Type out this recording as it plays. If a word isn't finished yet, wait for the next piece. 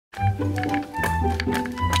Hey,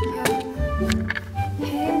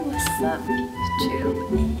 what's up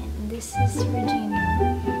YouTube? And this is Regina,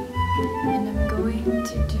 and I'm going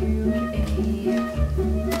to do a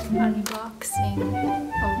unboxing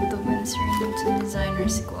of the Winsor Newton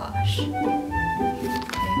Designer's Gouache.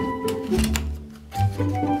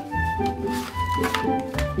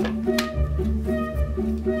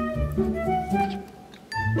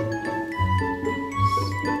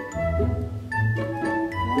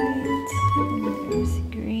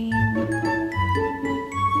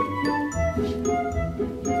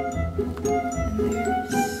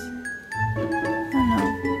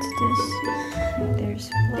 There's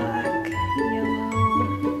black, yellow,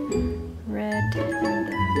 red, and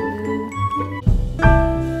then blue.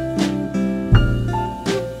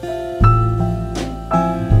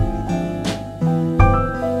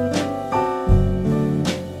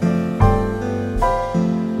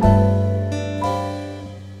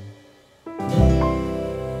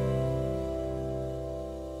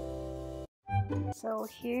 So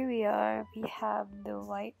here we are, we have the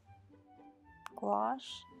white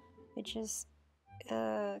gouache, which is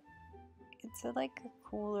it's like a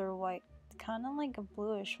cooler white, kind of like a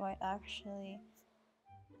bluish white actually,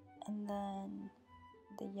 and then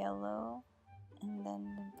the yellow, and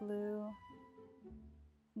then the blue,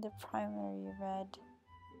 the primary red.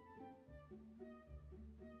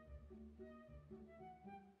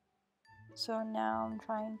 So now I'm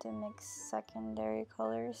trying to mix secondary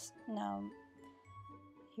colors. Now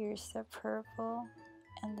here's the purple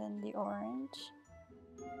and then the orange.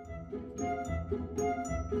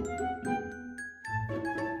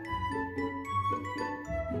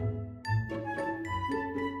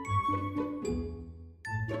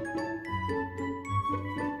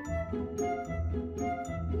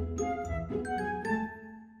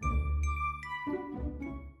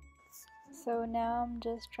 So now I'm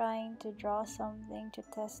just trying to draw something to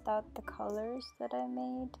test out the colors that I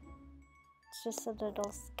made. It's just a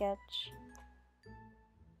little sketch.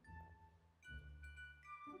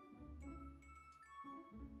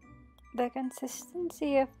 The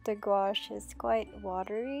consistency of the gouache is quite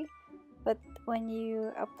watery, but when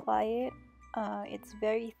you apply it, it's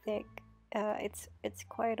very thick. It's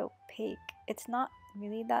quite opaque. It's not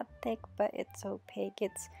really that thick, but it's opaque.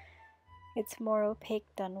 It's more opaque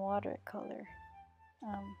than watercolor,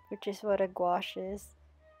 which is what a gouache is.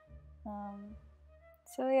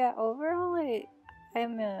 So yeah, overall,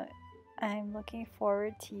 I'm looking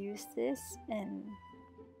forward to use this in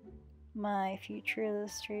my future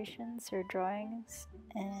illustrations or drawings.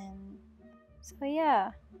 And so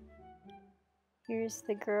yeah, here's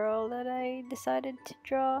the girl that I decided to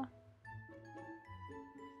draw,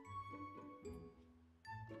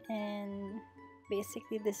 and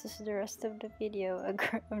basically this is the rest of the video.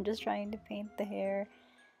 I'm just trying to paint the hair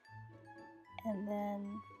and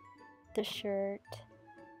then the shirt,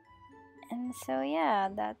 and so yeah,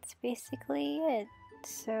 that's basically it.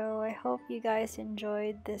 So I hope you guys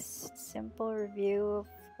enjoyed this simple review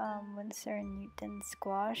of Winsor & Newton's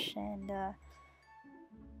Gouache, and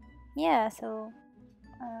yeah, so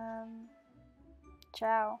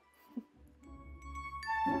ciao.